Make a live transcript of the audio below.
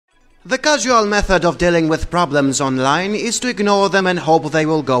The casual method of dealing with problems online is to ignore them and hope they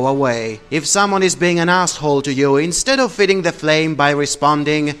will go away. If someone is being an asshole to you, instead of feeding the flame by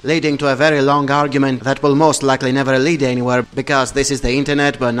responding, leading to a very long argument that will most likely never lead anywhere because this is the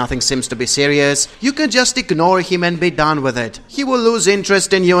internet but nothing seems to be serious, you can just ignore him and be done with it. He will lose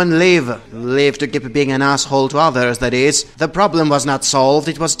interest in you and leave. Leave to keep being an asshole to others, that is. The problem was not solved,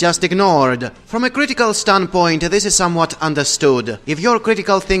 it was just ignored. From a critical standpoint, this is somewhat understood. If your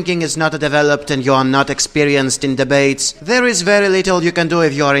critical thinking is not developed and you are not experienced in debates, there is very little you can do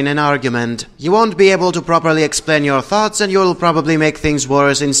if you are in an argument. You won't be able to properly explain your thoughts and you'll probably make things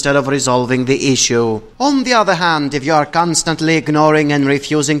worse instead of resolving the issue. On the other hand, if you are constantly ignoring and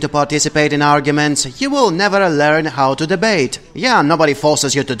refusing to participate in arguments, you will never learn how to debate. Yeah, nobody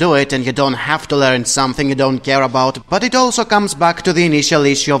forces you to do it and you don't have to learn something you don't care about, but it also comes back to the initial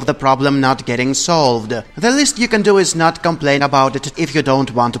issue of the problem not getting solved. The least you can do is not complain about it if you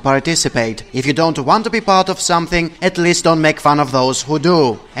don't want to participate. If you don't want to be part of something, at least don't make fun of those who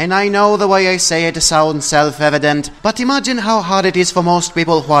do. And I know the way I say it sounds self-evident, but imagine how hard it is for most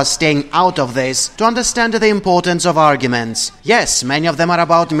people who are staying out of this to understand the importance of arguments. Yes, many of them are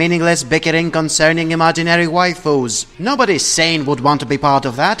about meaningless bickering concerning imaginary waifus. Nobody sane would want to be part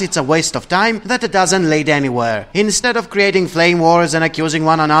of that. It's a waste of time that doesn't lead anywhere. Instead of creating flame wars and accusing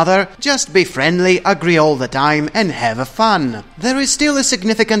one another, just be friendly, agree all the time, and have fun. There is still a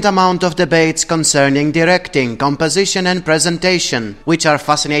significant amount of debates concerning directing, composition, and presentation, which are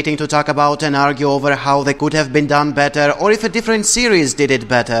fascinating to talk about and argue over how they could have been done better or if a different series did it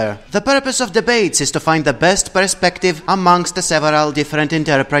better. The purpose of debates is to find the best perspective amongst the several different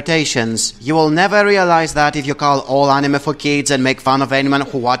interpretations. You will never realize that if you call all anime for kids and make fun of anyone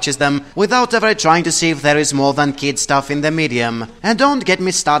who watches them without ever trying to see if there is more than kid stuff in the medium. And don't get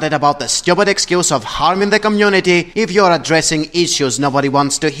me started about the stupid excuse of harming the community if you're addressing issues nobody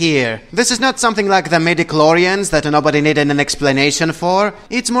wants to hear. This is not something like the midi-chlorians that nobody needed an explanation for.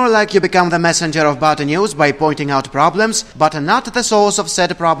 It's more like you become the messenger of bad news by pointing out problems, but not the source of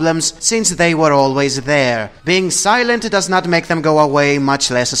said problems, since they were always there. Being silent does not make them go away,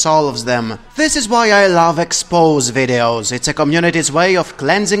 much less solves them. This is why I love expose videos. It's a community's way of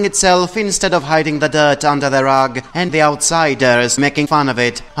cleansing itself instead of hiding the dirt under the rug and the outsiders making fun of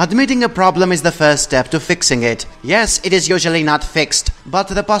it. Admitting a problem is the first step to fixing it. Yes, it is usually not fixed, but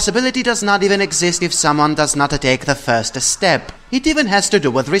the possibility does not even exist if someone does not take the first step. It even has to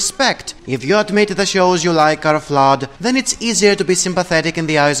do with respect. If you admit the shows you like are flawed, then it's easier to be sympathetic in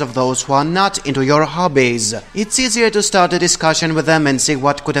the eyes of those who are not into your hobbies. It's easier to start a discussion with them and see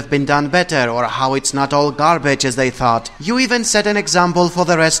what could have been done better or how it's not all garbage as they thought. You even set an example for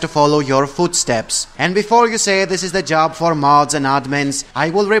the rest to follow your footsteps. And before you say this is the job for mods and admins, I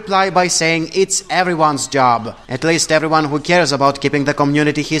will reply by saying it's everyone's job. At least everyone who cares about keeping the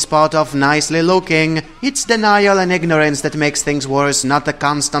community he's part of nicely looking. It's denial and ignorance that makes things worse, not the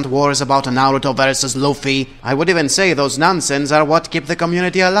constant wars about Naruto versus Luffy. I would even say those nonsense are what keep the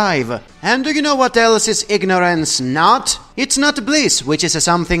community alive. And do you know what else is ignorance not? It's not bliss, which is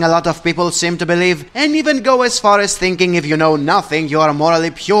something a lot of people seem to believe, and even go as far as thinking if you know nothing, you are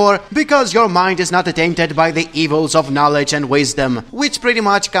morally pure, because your mind is not tainted by the evils of knowledge and wisdom, which pretty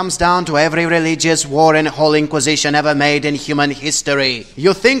much comes down to every religious war and whole inquisition ever made in human history.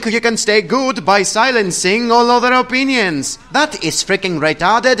 You think you can stay good by silencing all other opinions. That is freaking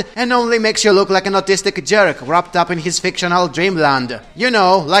retarded, and only makes you look like an autistic jerk wrapped up in his fictional dreamland. You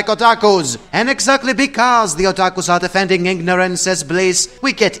know, like otakus. And exactly because the otakus are defending ignorance as bliss,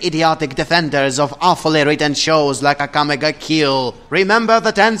 we get idiotic defenders of awfully written shows like Akame ga Kill. Remember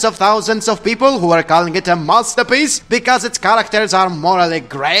the tens of thousands of people who are calling it a masterpiece because its characters are morally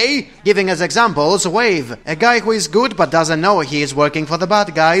grey? Giving as examples Wave, a guy who is good but doesn't know he is working for the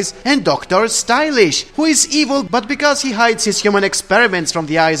bad guys, and Dr. Stylish, who is evil but because he hides his human experiments from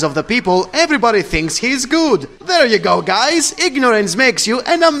the eyes of the people, everybody thinks he's good. There you go, guys. Ignorance makes you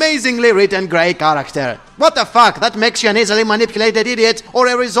an amazingly written grey character. What the fuck? That makes you an easily manipulated idiot or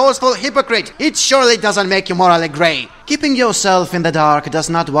a resourceful hypocrite. It surely doesn't make you morally grey. Keeping yourself in the dark does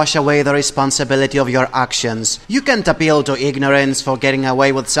not wash away the responsibility of your actions. You can't appeal to ignorance for getting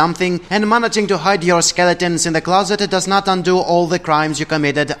away with something, and managing to hide your skeletons in the closet does not undo all the crimes you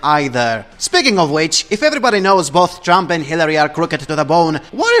committed either. Speaking of which, if everybody knows both Trump and Hillary are crooked to the bone,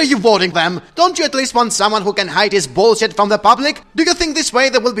 why are you voting them? Don't you at least want someone who can hide his bullshit from the public? Do you think this way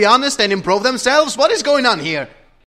they will be honest and improve themselves? What is going on here?